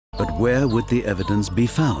But where would the evidence be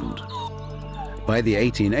found? By the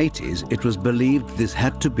 1880s, it was believed this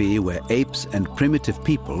had to be where apes and primitive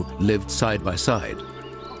people lived side by side.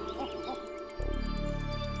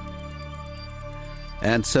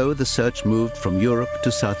 And so the search moved from Europe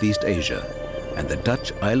to Southeast Asia and the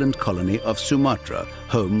Dutch island colony of Sumatra,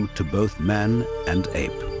 home to both man and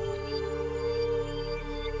ape.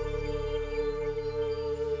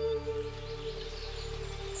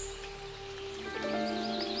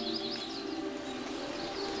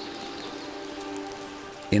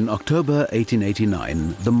 In October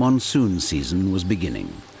 1889, the monsoon season was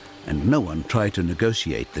beginning, and no one tried to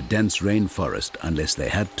negotiate the dense rainforest unless they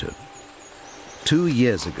had to. 2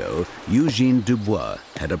 years ago, Eugène Dubois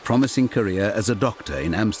had a promising career as a doctor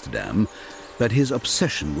in Amsterdam, but his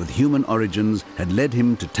obsession with human origins had led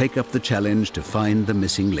him to take up the challenge to find the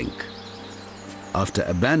missing link. After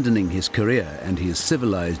abandoning his career and his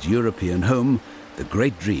civilized European home, the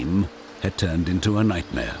great dream had turned into a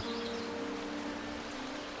nightmare.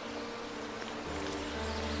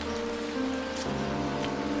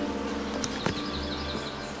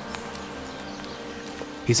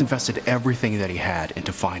 He's invested everything that he had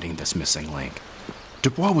into finding this missing link.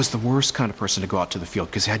 Dubois was the worst kind of person to go out to the field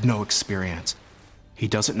because he had no experience. He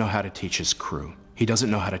doesn't know how to teach his crew. He doesn't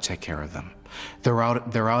know how to take care of them. They're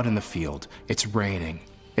out in the field. It's raining.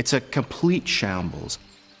 It's a complete shambles.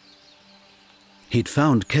 He'd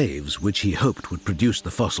found caves which he hoped would produce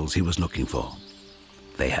the fossils he was looking for.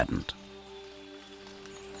 They hadn't.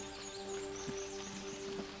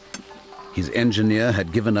 His engineer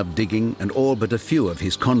had given up digging, and all but a few of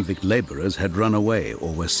his convict laborers had run away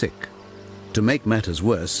or were sick. To make matters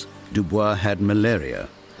worse, Dubois had malaria.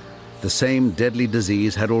 The same deadly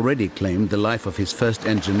disease had already claimed the life of his first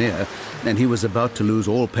engineer, and he was about to lose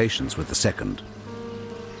all patience with the second.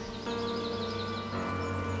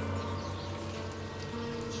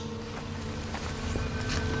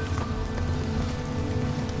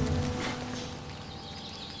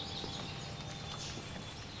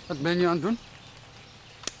 Wat ben je aan het doen?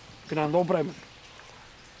 Ik ben aan het opruimen.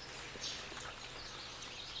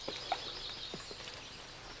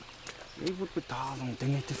 Ik moet betalen om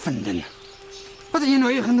dingen te vinden. Wat heb je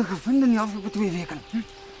nou eigenlijk gevonden in de afgelopen 2 weken?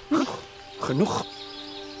 Hm? Genoeg.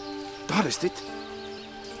 Daar is dit.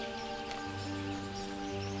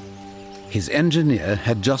 His engineer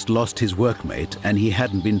had just lost his workmate and he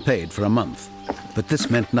hadn't been paid for a month. But this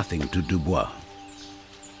meant nothing to Dubois.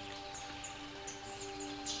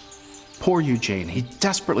 Poor Eugene, he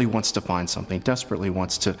desperately wants to find something, desperately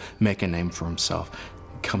wants to make a name for himself.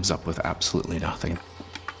 He comes up with absolutely nothing.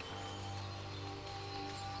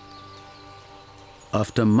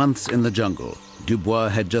 After months in the jungle, Dubois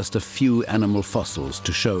had just a few animal fossils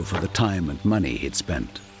to show for the time and money he'd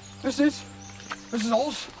spent. Is dit? Is het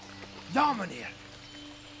alles? Ja, meneer.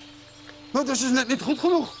 Nou, dat is dus net niet goed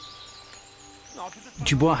genoeg.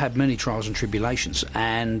 Dubois had many trials and tribulations,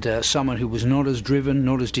 and someone who was not as driven,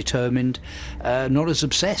 not as determined, not as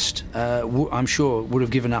obsessed, I'm sure would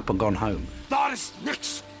have given up and gone home. Daar is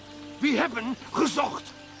niks. We hebben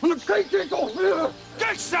gezocht. En dan kijk je toch weer.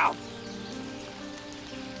 Kijk zelf.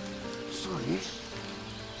 Sorry.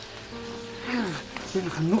 Er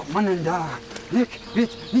zijn genoeg mannen daar. Ik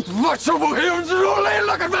weet niet wat zo voor heel zo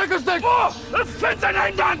lelijk het werk steekt. Oh, vind er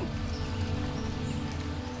een dan.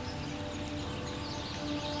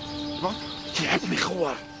 Wat? Je hebt me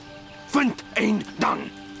gehoord. Vind een dan.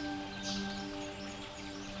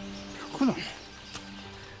 Goed dan.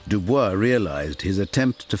 Dubois realized his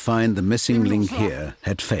attempt to find the missing link here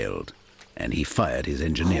had failed, and he fired his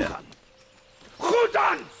engineer. Goed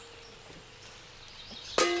dan.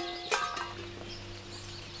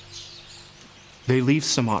 They leave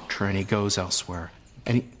Sumatra and he goes elsewhere.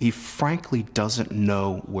 And he frankly doesn't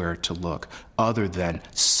know where to look other than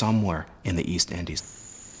somewhere in the East Indies.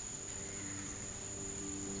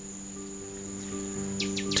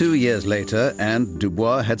 2 years later, and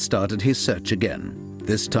Dubois had started his search again,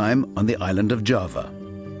 this time on the island of Java.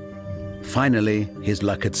 Finally, his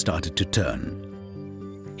luck had started to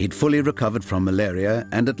turn. He'd fully recovered from malaria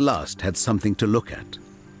and at last had something to look at.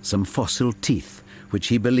 Some fossil teeth, which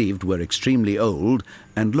he believed were extremely old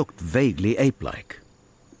and looked vaguely ape-like.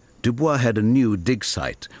 Dubois had a new dig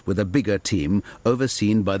site with a bigger team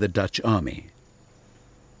overseen by the Dutch army.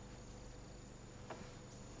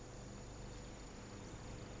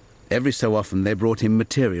 Every so often they brought him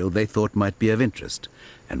material they thought might be of interest,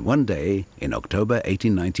 and one day, in October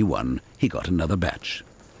 1891, he got another batch.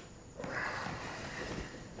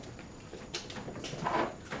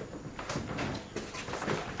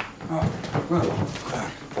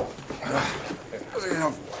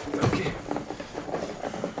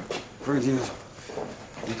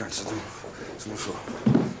 die kant zitten. Zo.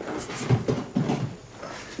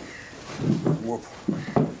 Whoop.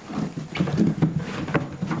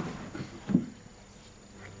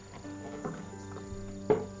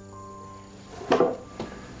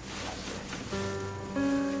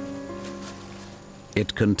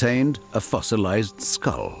 It contained a fossilized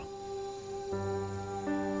skull.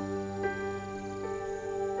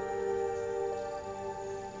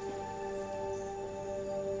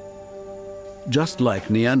 Just like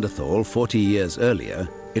Neanderthal 40 years earlier,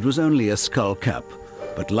 it was only a skull cap,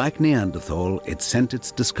 but like Neanderthal, it sent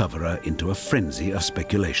its discoverer into a frenzy of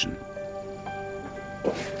speculation.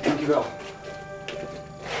 Dankjewel.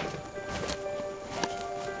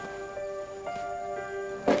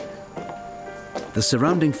 The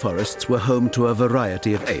surrounding forests were home to a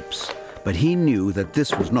variety of apes, but he knew that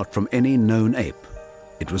this was not from any known ape.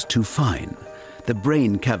 It was too fine. The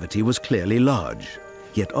brain cavity was clearly large,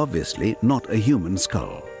 yet obviously not a human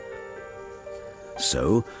skull.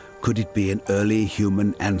 So, could it be an early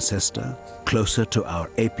human ancestor, closer to our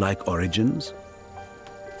ape-like origins?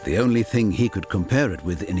 The only thing he could compare it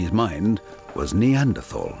with in his mind was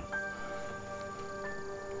Neanderthal.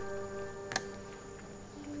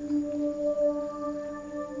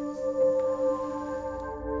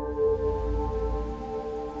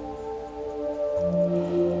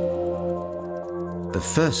 The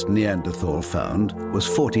first Neanderthal found was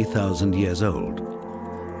 40,000 years old.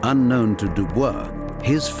 Unknown to Dubois,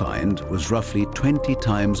 his find was roughly 20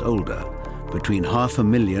 times older, between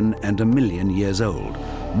 500,000 and 1 million years old,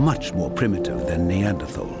 much more primitive than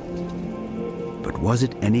Neanderthal. But was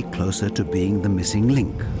it any closer to being the missing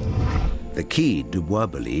link? The key, Dubois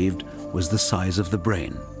believed, was the size of the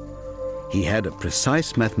brain. He had a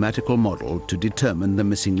precise mathematical model to determine the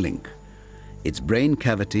missing link. Its brain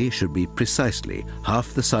cavity should be precisely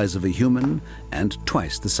half the size of a human and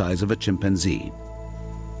twice the size of a chimpanzee.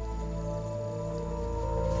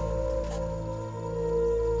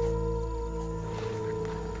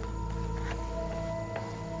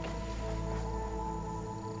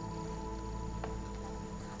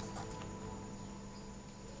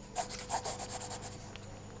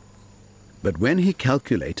 But when he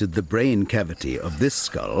calculated the brain cavity of this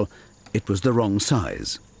skull, it was the wrong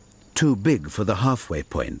size. Too big for the halfway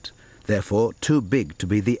point, therefore too big to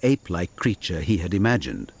be the ape-like creature he had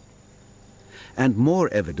imagined. And more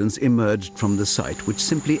evidence emerged from the site which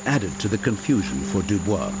simply added to the confusion for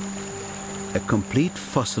Dubois. A complete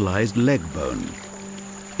fossilized leg bone.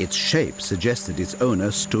 Its shape suggested its owner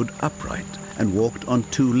stood upright and walked on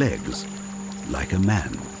two legs, like a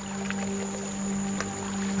man.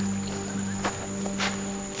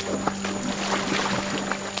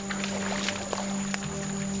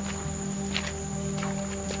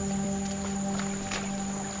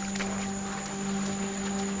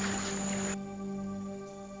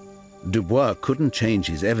 Dubois couldn't change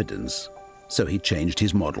his evidence, so he changed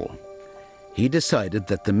his model. He decided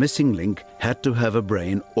that the missing link had to have a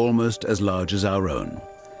brain almost as large as our own.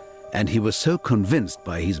 And he was so convinced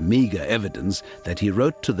by his meager evidence that he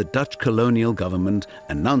wrote to the Dutch colonial government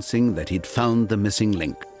announcing that he'd found the missing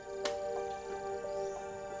link.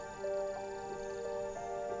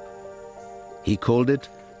 He called it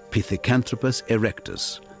Pithecanthropus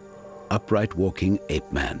erectus, upright walking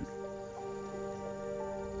ape man.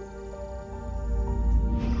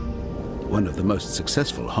 One of the most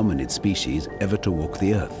successful hominid species ever to walk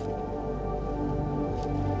the earth.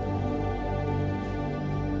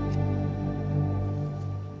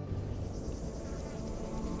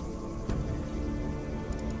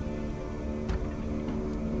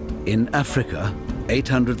 In Africa,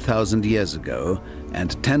 800,000 years ago,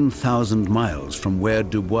 and 10,000 miles from where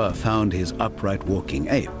Dubois found his upright walking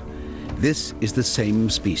ape, this is the same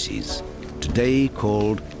species, today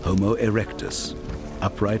called Homo erectus,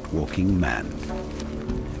 upright walking man.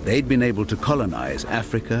 They'd been able to colonize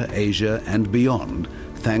Africa, Asia, and beyond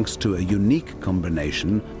thanks to a unique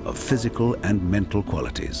combination of physical and mental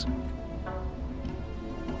qualities.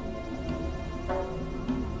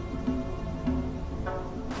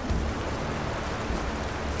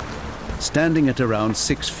 Standing at around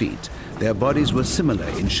 6 feet, their bodies were similar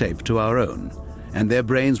in shape to our own, and their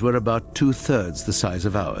brains were about 2/3 the size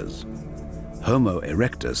of ours. Homo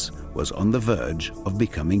erectus was on the verge of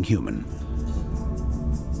becoming human.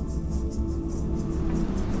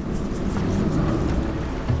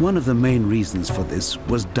 One of the main reasons for this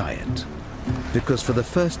was diet, because for the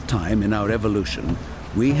first time in our evolution,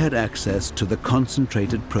 we had access to the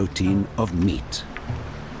concentrated protein of meat.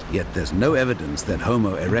 Yet there's no evidence that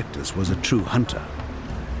Homo erectus was a true hunter.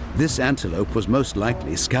 This antelope was most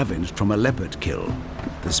likely scavenged from a leopard kill,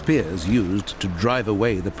 the spears used to drive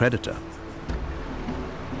away the predator.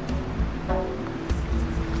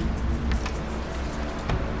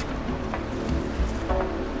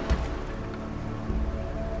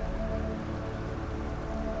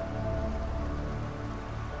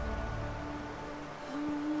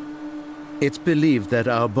 It's believed that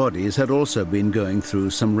our bodies had also been going through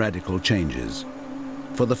some radical changes.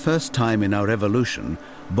 For the first time in our evolution,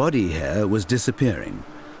 body hair was disappearing,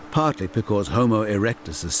 partly because Homo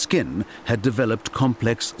erectus' skin had developed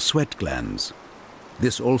complex sweat glands.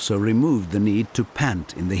 This also removed the need to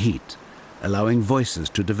pant in the heat, allowing voices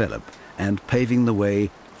to develop and paving the way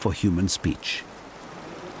for human speech.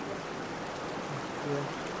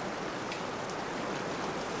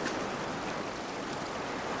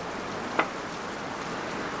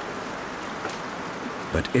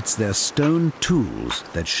 But it's their stone tools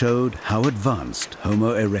that showed how advanced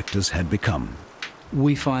Homo erectus had become.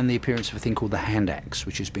 We find the appearance of a thing called the hand axe,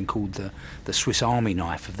 which has been called the Swiss Army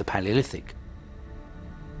knife of the Paleolithic.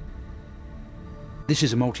 This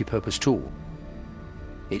is a multi-purpose tool.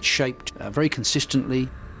 It's shaped very consistently,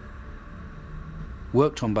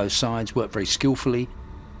 worked on both sides, worked very skillfully,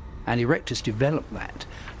 and Erectus developed that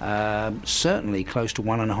certainly close to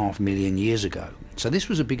 1.5 million years ago. So this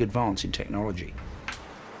was a big advance in technology.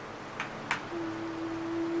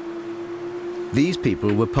 These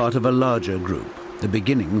people were part of a larger group, the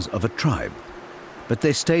beginnings of a tribe. But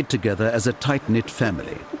they stayed together as a tight-knit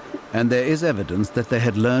family, and there is evidence that they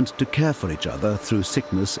had learned to care for each other through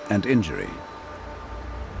sickness and injury.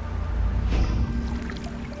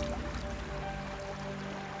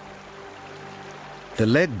 The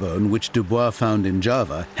leg bone which Dubois found in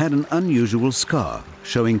Java had an unusual scar,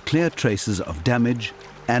 showing clear traces of damage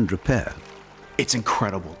and repair. It's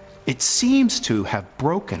incredible. It seems to have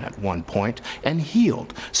broken at one point and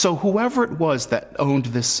healed. So whoever it was that owned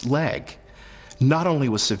this leg not only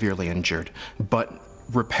was severely injured, but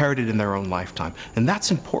repaired it in their own lifetime. And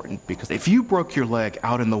that's important because if you broke your leg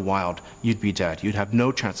out in the wild, you'd be dead. You'd have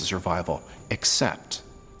no chance of survival, except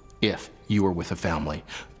if you were with a family,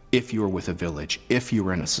 if you were with a village, if you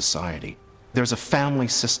were in a society. There's a family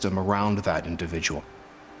system around that individual.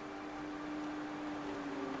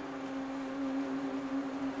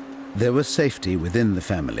 There was safety within the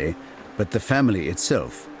family, but the family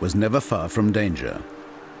itself was never far from danger.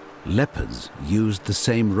 Leopards used the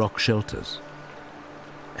same rock shelters.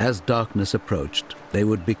 As darkness approached, they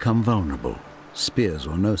would become vulnerable, spears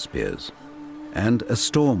or no spears. And a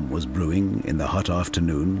storm was brewing in the hot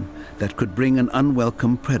afternoon that could bring an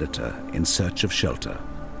unwelcome predator in search of shelter.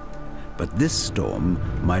 But this storm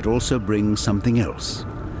might also bring something else.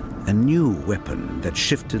 A new weapon that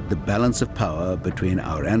shifted the balance of power between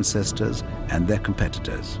our ancestors and their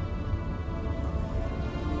competitors.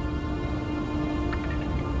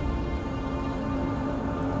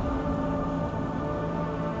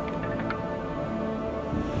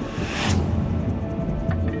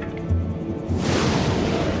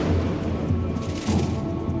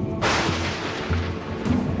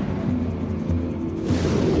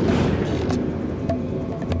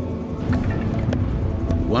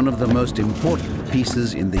 One of the most important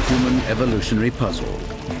pieces in the human evolutionary puzzle,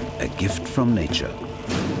 a gift from nature.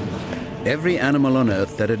 Every animal on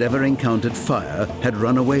Earth that had ever encountered fire had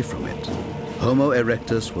run away from it. Homo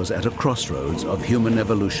erectus was at a crossroads of human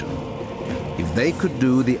evolution. If they could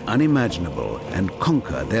do the unimaginable and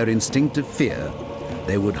conquer their instinctive fear,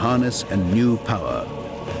 they would harness a new power.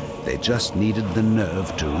 They just needed the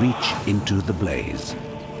nerve to reach into the blaze.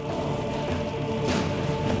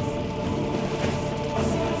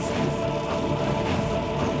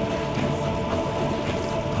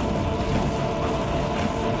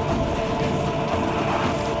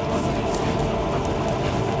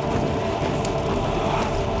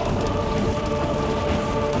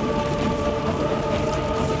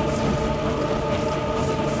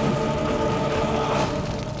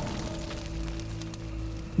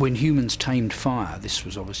 When humans tamed fire, this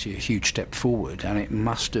was obviously a huge step forward, and it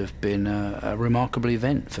must have been a remarkable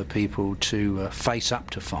event for people to face up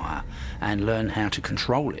to fire and learn how to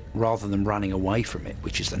control it rather than running away from it,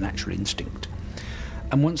 which is the natural instinct.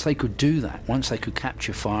 And once they could do that, once they could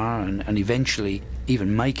capture fire and eventually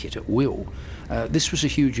even make it at will, this was a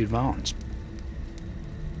huge advance.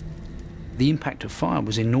 The impact of fire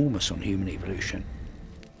was enormous on human evolution.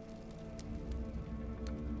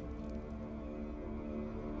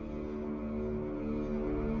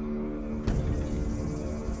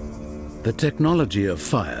 The technology of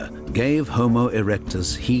fire gave Homo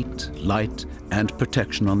erectus heat, light, and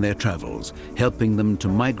protection on their travels, helping them to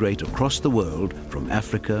migrate across the world from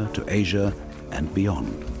Africa to Asia and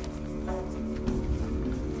beyond.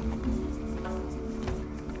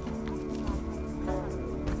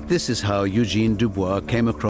 This is how Eugene Dubois came across